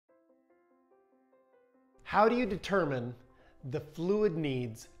How do you determine the fluid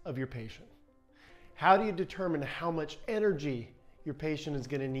needs of your patient? How do you determine how much energy your patient is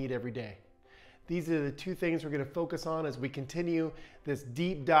going to need every day? These are the two things we're going to focus on as we continue this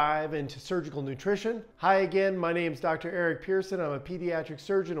deep dive into surgical nutrition. Hi again, my name is Dr. Eric Pearson. I'm a pediatric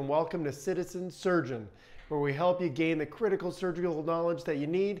surgeon, and welcome to Citizen Surgeon, where we help you gain the critical surgical knowledge that you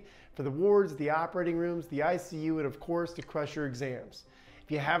need for the wards, the operating rooms, the ICU, and of course to crush your exams.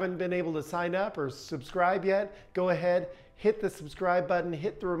 If you haven't been able to sign up or subscribe yet, go ahead, hit the subscribe button,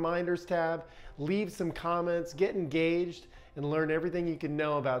 hit the reminders tab, leave some comments, get engaged, and learn everything you can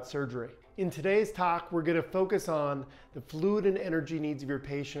know about surgery. In today's talk, we're going to focus on the fluid and energy needs of your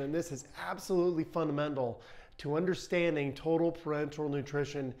patient, and this is absolutely fundamental to understanding total parenteral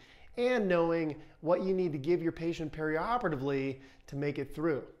nutrition and knowing what you need to give your patient perioperatively to make it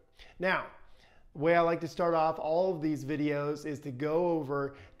through. Now, the way I like to start off all of these videos is to go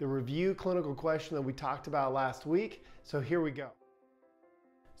over the review clinical question that we talked about last week. So here we go.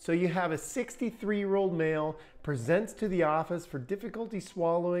 So you have a 63-year-old male presents to the office for difficulty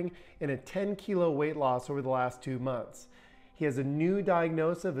swallowing and a 10-kilo weight loss over the last 2 months. He has a new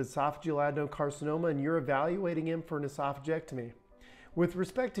diagnosis of esophageal adenocarcinoma, and you're evaluating him for an esophagectomy. With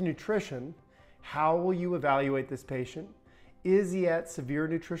respect to nutrition, how will you evaluate this patient? Is he at severe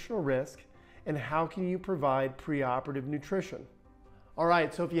nutritional risk? And how can you provide preoperative nutrition? All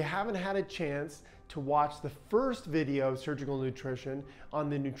right, so if you haven't had a chance to watch the first video of surgical nutrition on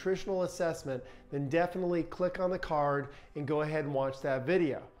the nutritional assessment, then definitely click on the card and go ahead and watch that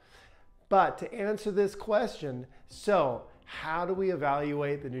video. But to answer this question, so how do we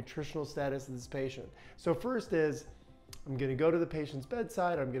evaluate the nutritional status of this patient? So first is, I'm going to go to the patient's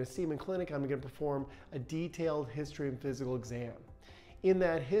bedside, I'm going to see him in clinic, I'm going to perform a detailed history and physical exam. In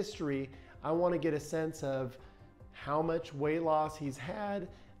that history, I want to get a sense of how much weight loss he's had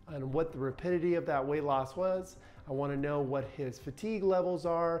and what the rapidity of that weight loss was. I want to know what his fatigue levels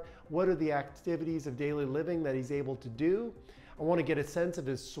are, what are the activities of daily living that he's able to do. I want to get a sense of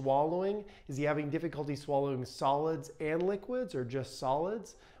his swallowing. Is he having difficulty swallowing solids and liquids or just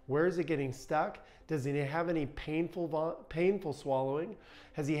solids? Where is it getting stuck? Does he have any painful swallowing?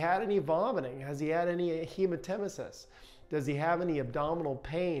 Has he had any vomiting? Has he had any hematemesis? Does he have any abdominal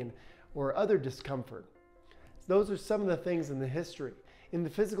pain or other discomfort? Those are some of the things in the history. In the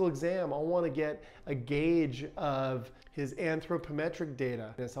physical exam, I want to get a gauge of his anthropometric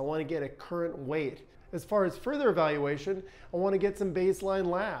data. I want to get a current weight. As far as further evaluation, I want to get some baseline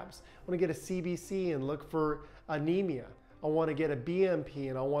labs. I want to get a CBC and look for anemia. I want to get a BMP,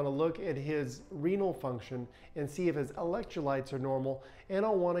 and I want to look at his renal function and see if his electrolytes are normal. And I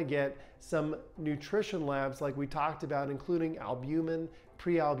want to get some nutrition labs like we talked about, including albumin,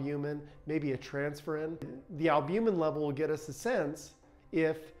 prealbumin, maybe a transferrin. The albumin level will get us a sense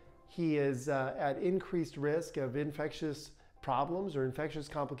if he is at increased risk of infectious problems or infectious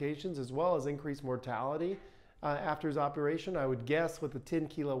complications, as well as increased mortality after his operation. I would guess with a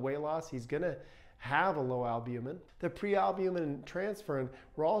 10-kilo weight loss, he's going to have a low albumin. The prealbumin and transferrin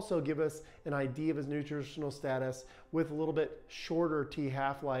will also give us an idea of his nutritional status with a little bit shorter T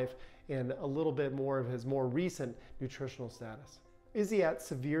half-life and a little bit more of his more recent nutritional status. Is he at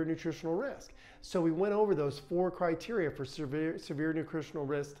severe nutritional risk? So we went over those 4 criteria for severe nutritional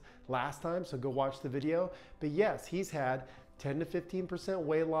risk last time, so go watch the video. But yes, he's had 10 to 15%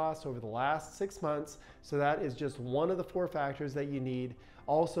 weight loss over the last 6 months. So that is just one of the 4 factors that you need.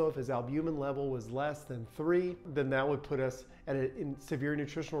 Also, if his albumin level was less than 3, then that would put us at severe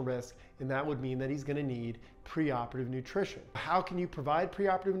nutritional risk, and that would mean that he's going to need preoperative nutrition. How can you provide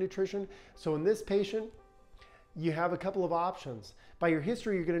preoperative nutrition? So in this patient, you have a couple of options. By your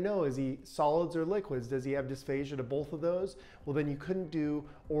history, you're going to know, is he solids or liquids? Does he have dysphagia to both of those? Well, then you couldn't do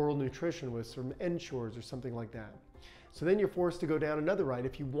oral nutrition with some ensures or something like that. So then you're forced to go down another route.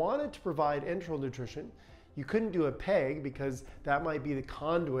 If you wanted to provide enteral nutrition, you couldn't do a PEG because that might be the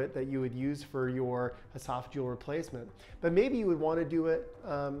conduit that you would use for your esophageal replacement. But maybe you would want to do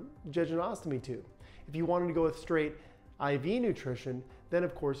a jejunostomy tube. If you wanted to go with straight IV nutrition, then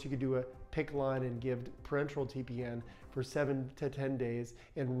of course you could do a PICC line and give parenteral TPN for 7 to 10 days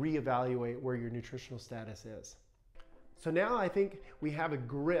and reevaluate where your nutritional status is. So now I think we have a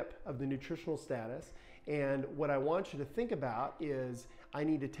grip of the nutritional status, and what I want you to think about is I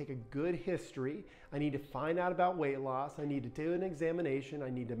need to take a good history, I need to find out about weight loss, I need to do an examination,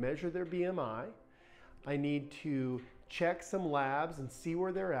 I need to measure their BMI, I need to check some labs and see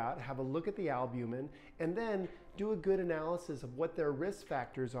where they're at, have a look at the albumin, and then do a good analysis of what their risk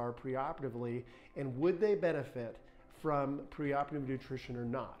factors are preoperatively and would they benefit from preoperative nutrition or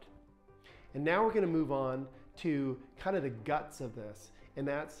not. And now we're going to move on to kind of the guts of this, and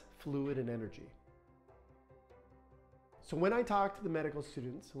that's fluid and energy. So when I talk to the medical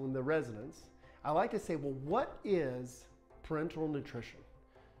students and the residents, I like to say, well, what is parenteral nutrition?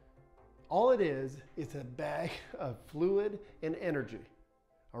 All it is a bag of fluid and energy,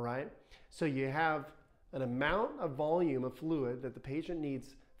 all right? So you have an amount of volume of fluid that the patient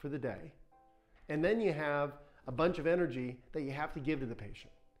needs for the day, and then you have a bunch of energy that you have to give to the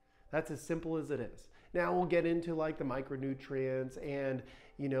patient. That's as simple as it is. Now we'll get into like the micronutrients and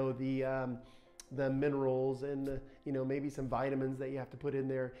the minerals and maybe some vitamins that you have to put in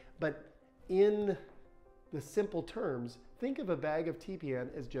there. But in the simple terms, think of a bag of TPN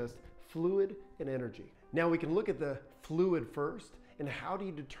as just fluid and energy. Now we can look at the fluid first, and how do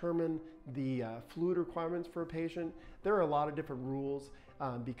you determine the fluid requirements for a patient? There are a lot of different rules.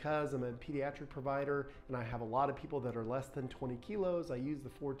 Because I'm a pediatric provider and I have a lot of people that are less than 20 kilos, I use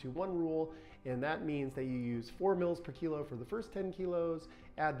the 4-2-1 rule, and that means that you use 4 mils per kilo for the first 10 kilos,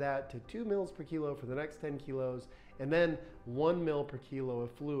 add that to 2 mils per kilo for the next 10 kilos, and then 1 mil per kilo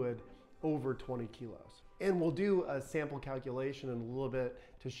of fluid over 20 kilos. And we'll do a sample calculation in a little bit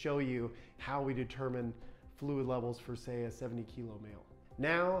to show you how we determine fluid levels for, say, a 70 kilo male.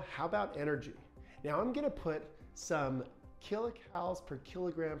 Now, how about energy? Now I'm gonna put some kilocalories per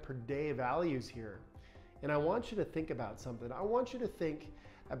kilogram per day values here. And I want you to think about something. I want you to think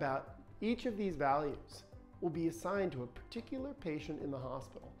about each of these values will be assigned to a particular patient in the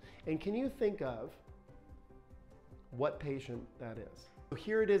hospital. And can you think of what patient that is? So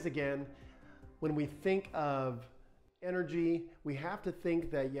here it is again. When we think of energy, we have to think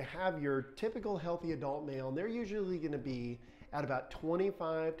that you have your typical healthy adult male, and they're usually going to be at about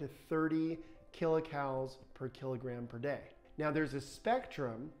 25 to 30 kilocalories per kilogram per day. Now there's a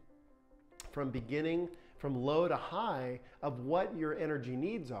spectrum from low to high of what your energy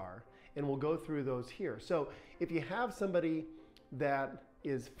needs are, and we'll go through those here. So if you have somebody that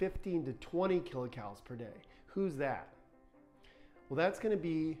is 15 to 20 kilocalories per day, who's that? Well, that's going to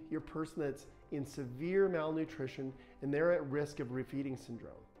be your person that's in severe malnutrition and they're at risk of refeeding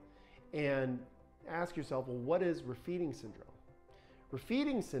syndrome. And ask yourself, well, what is refeeding syndrome?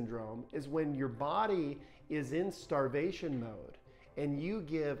 Refeeding syndrome is when your body is in starvation mode and you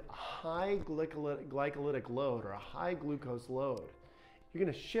give a high glycolytic load or a high glucose load. You're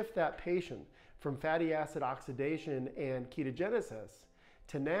going to shift that patient from fatty acid oxidation and ketogenesis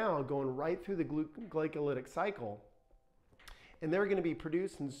to now going right through the glycolytic cycle. And they're going to be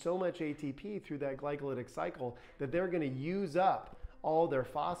producing so much ATP through that glycolytic cycle that they're going to use up all their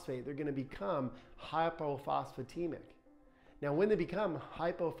phosphate. They're going to become hypophosphatemic. Now, when they become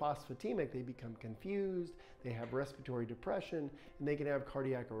hypophosphatemic, they become confused, they have respiratory depression, and they can have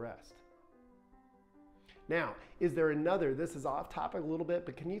cardiac arrest. Now, is there another, this is off topic a little bit,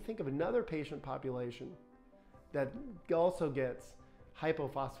 but can you think of another patient population that also gets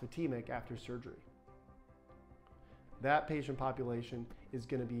hypophosphatemic after surgery? That patient population is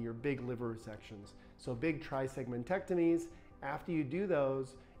going to be your big liver resections. So big trisegmentectomies. After you do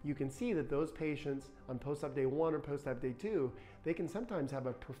those, you can see that those patients on post-op day 1 or post-op day 2, they can sometimes have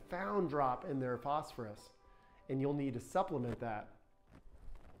a profound drop in their phosphorus, and you'll need to supplement that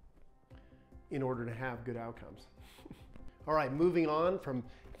in order to have good outcomes. All right, moving on from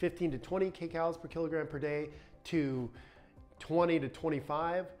 15 to 20 kcals per kilogram per day to 20 to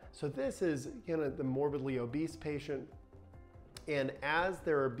 25. So this is the morbidly obese patient, and as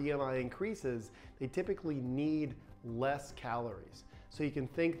their BMI increases, they typically need less calories. So you can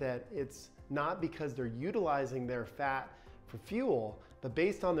think that it's not because they're utilizing their fat for fuel, but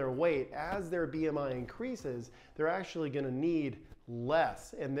based on their weight, as their BMI increases, they're actually going to need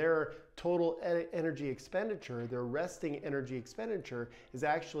less, and their total energy expenditure, their resting energy expenditure, is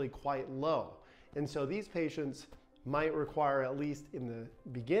actually quite low. And so these patients might require, at least in the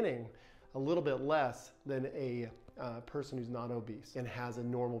beginning, a little bit less than a person who's not obese and has a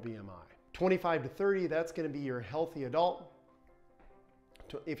normal BMI. 25 to 30, that's going to be your healthy adult.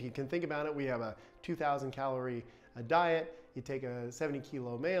 If you can think about it, we have a 2,000 calorie diet. You take a 70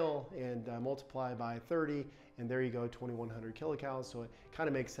 kilo male and multiply by 30, and there you go, 2,100 kilocalories. So it kind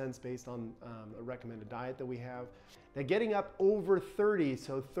of makes sense based on a recommended diet that we have. Now getting up over 30,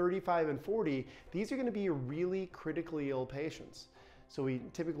 so 35 and 40, these are going to be your really critically ill patients. So we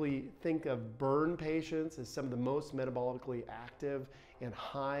typically think of burn patients as some of the most metabolically active and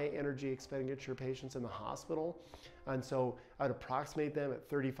high energy expenditure patients in the hospital. And so I'd approximate them at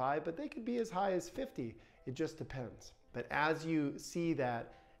 35, but they could be as high as 50. It just depends. But as you see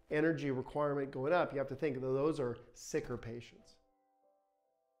that energy requirement going up, you have to think that those are sicker patients.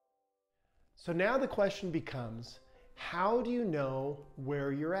 So now the question becomes, how do you know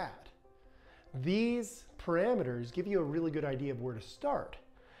where you're at? These parameters give you a really good idea of where to start.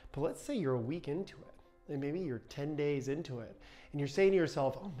 But let's say you're a week into it. and maybe you're 10 days into it, and you're saying to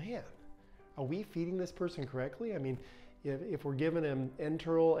yourself, oh man, are we feeding this person correctly? I mean, if we're giving them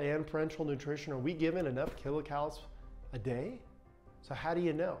enteral and parenteral nutrition, are we giving enough kilocalories a day? So how do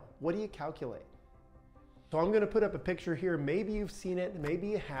you know? What do you calculate? So I'm going to put up a picture here. Maybe you've seen it, maybe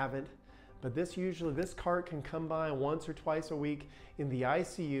you haven't, but this cart can come by once or twice a week in the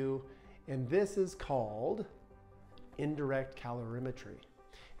ICU, and this is called indirect calorimetry.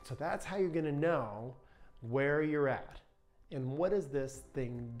 So that's how you're going to know where you're at. And what does this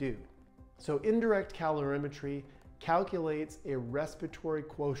thing do? So indirect calorimetry calculates a respiratory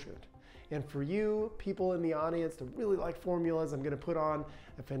quotient. And for you people in the audience that really like formulas, I'm going to put on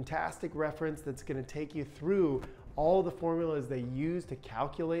a fantastic reference that's going to take you through all the formulas they use to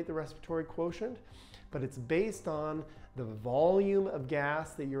calculate the respiratory quotient. But it's based on the volume of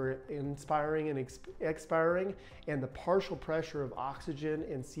gas that you're inspiring and expiring and the partial pressure of oxygen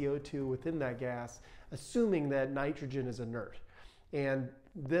and CO2 within that gas, assuming that nitrogen is inert. And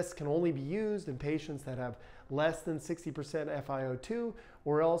this can only be used in patients that have less than 60% FiO2,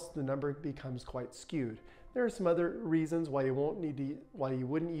 or else the number becomes quite skewed. There are some other reasons why you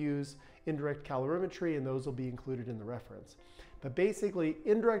wouldn't use indirect calorimetry, and those will be included in the reference. But basically,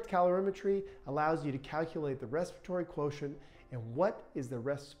 indirect calorimetry allows you to calculate the respiratory quotient. And what is the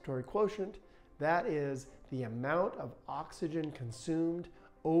respiratory quotient? That is the amount of oxygen consumed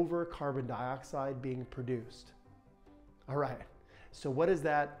over carbon dioxide being produced. All right, so what does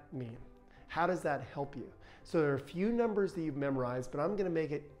that mean? How does that help you? So there are a few numbers that you've memorized, but I'm going to make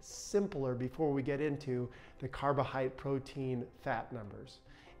it simpler before we get into the carbohydrate, protein, fat numbers.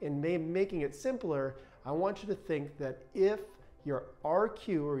 In making it simpler, I want you to think that if your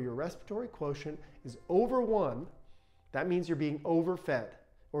RQ, or your respiratory quotient, is over 1, that means you're being overfed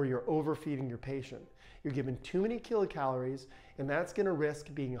or you're overfeeding your patient. You're given too many kilocalories, and that's going to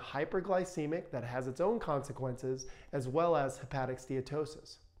risk being hyperglycemic. That has its own consequences, as well as hepatic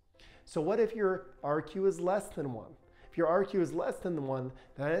steatosis. So what if your RQ is less than 1? If your RQ is less than 1,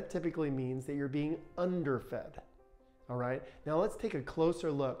 that typically means that you're being underfed. All right, now let's take a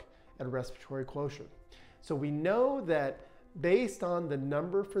closer look at respiratory quotient. So we know that based on the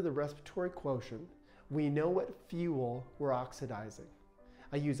number for the respiratory quotient, we know what fuel we're oxidizing.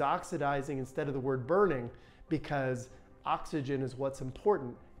 I use oxidizing instead of the word burning because oxygen is what's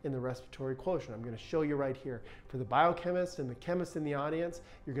important in the respiratory quotient. I'm going to show you right here. For the biochemist and the chemist in the audience,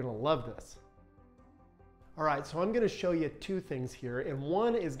 you're going to love this. All right, so I'm going to show you two things here, and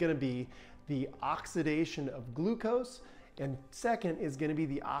one is going to be the oxidation of glucose, and second is going to be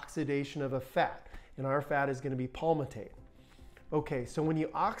the oxidation of a fat, and our fat is going to be palmitate. Okay, so when you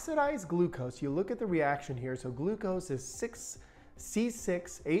oxidize glucose, you look at the reaction here. So glucose is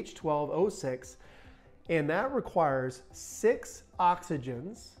C6H12O6, and that requires 6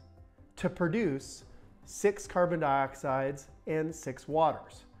 oxygens to produce 6 carbon dioxides and 6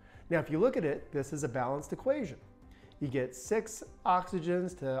 waters. Now, if you look at it, this is a balanced equation. You get 6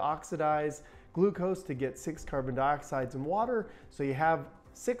 oxygens to oxidize glucose to get 6 carbon dioxides and water, so you have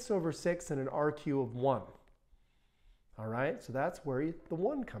 6/6 and an RQ of 1. All right, so that's where the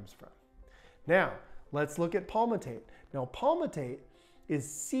 1 comes from. Now, let's look at palmitate. Now, palmitate is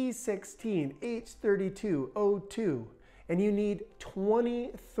C16H32O2, and you need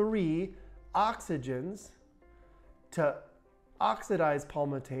 23 oxygens to oxidize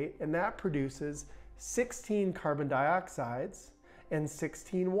palmitate, and that produces 16 carbon dioxides and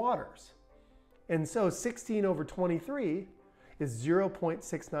 16 waters. And so 16/23 is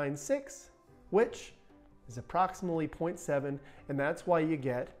 0.696, which is approximately 0.7, and that's why you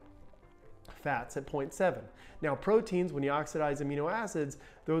get fats at 0.7. Now proteins, when you oxidize amino acids,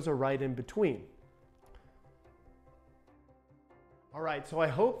 those are right in between. All right, so I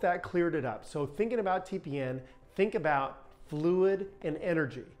hope that cleared it up. So thinking about TPN, think about fluid and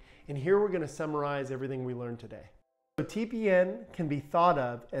energy. And here we're going to summarize everything we learned today. So TPN can be thought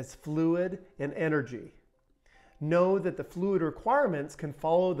of as fluid and energy. Know that the fluid requirements can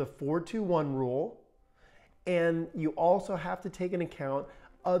follow the 4-2-1 rule, and you also have to take into account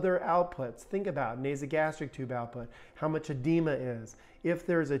other outputs. Think about nasogastric tube output, how much edema is, if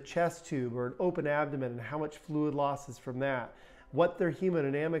there's a chest tube or an open abdomen and how much fluid loss is from that, what their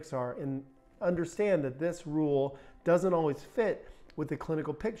hemodynamics are, and understand that this rule doesn't always fit with the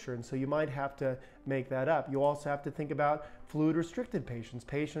clinical picture, and so you might have to make that up. You also have to think about fluid restricted patients,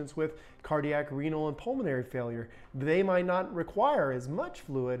 patients with cardiac, renal, and pulmonary failure. They might not require as much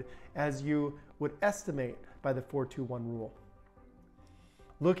fluid as you would estimate by the 4-2-1 rule.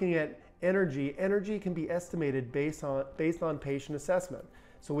 Looking at energy, energy can be estimated based on patient assessment.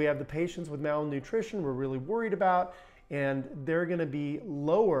 So we have the patients with malnutrition we're really worried about, and they're going to be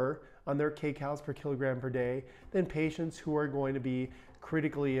lower on their kcals per kilogram per day than patients who are going to be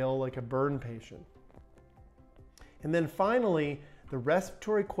critically ill, like a burn patient. And then finally, the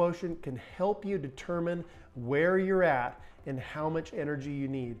respiratory quotient can help you determine where you're at and how much energy you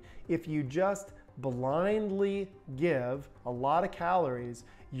need. If you just blindly give a lot of calories,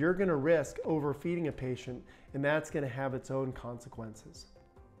 you're going to risk overfeeding a patient, and that's going to have its own consequences.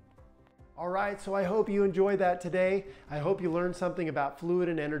 All right, so I hope you enjoyed that today. I hope you learned something about fluid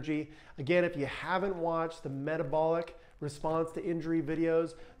and energy. Again, if you haven't watched the metabolic response to injury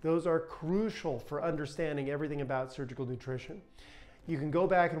videos, those are crucial for understanding everything about surgical nutrition. You can go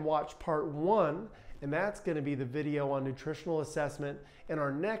back and watch part 1, and that's going to be the video on nutritional assessment. And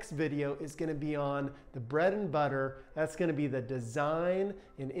our next video is going to be on the bread and butter. That's going to be the design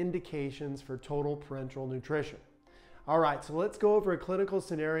and indications for total parenteral nutrition. All right, so let's go over a clinical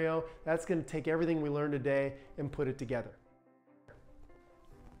scenario. That's going to take everything we learned today and put it together.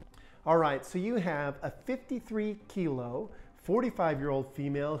 All right, so you have a 53-kilo, 45-year-old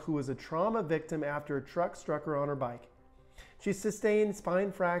female who was a trauma victim after a truck struck her on her bike. She sustained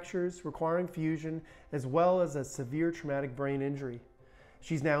spine fractures requiring fusion, as well as a severe traumatic brain injury.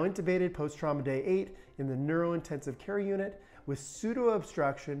 She's now intubated post-trauma day 8 in the neurointensive care unit with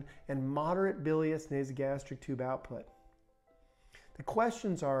pseudo-obstruction and moderate bilious nasogastric tube output. The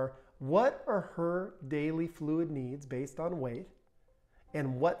questions are, what are her daily fluid needs based on weight?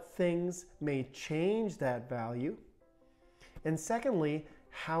 And what things may change that value? And secondly,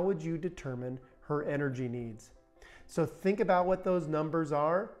 how would you determine her energy needs? So think about what those numbers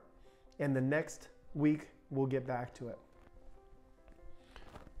are, and the next week we'll get back to it.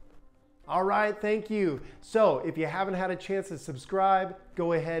 All right, thank you. So if you haven't had a chance to subscribe,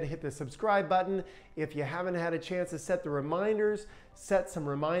 go ahead, hit the subscribe button. If you haven't had a chance to set the reminders, set some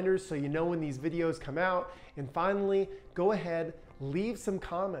reminders so you know when these videos come out. And finally, go ahead, leave some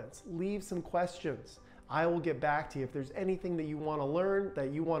comments, leave some questions. I will get back to you. If there's anything that you want to learn,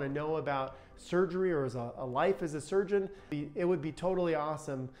 that you want to know about surgery or as a life as a surgeon, it would be totally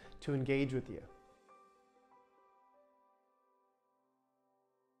awesome to engage with you.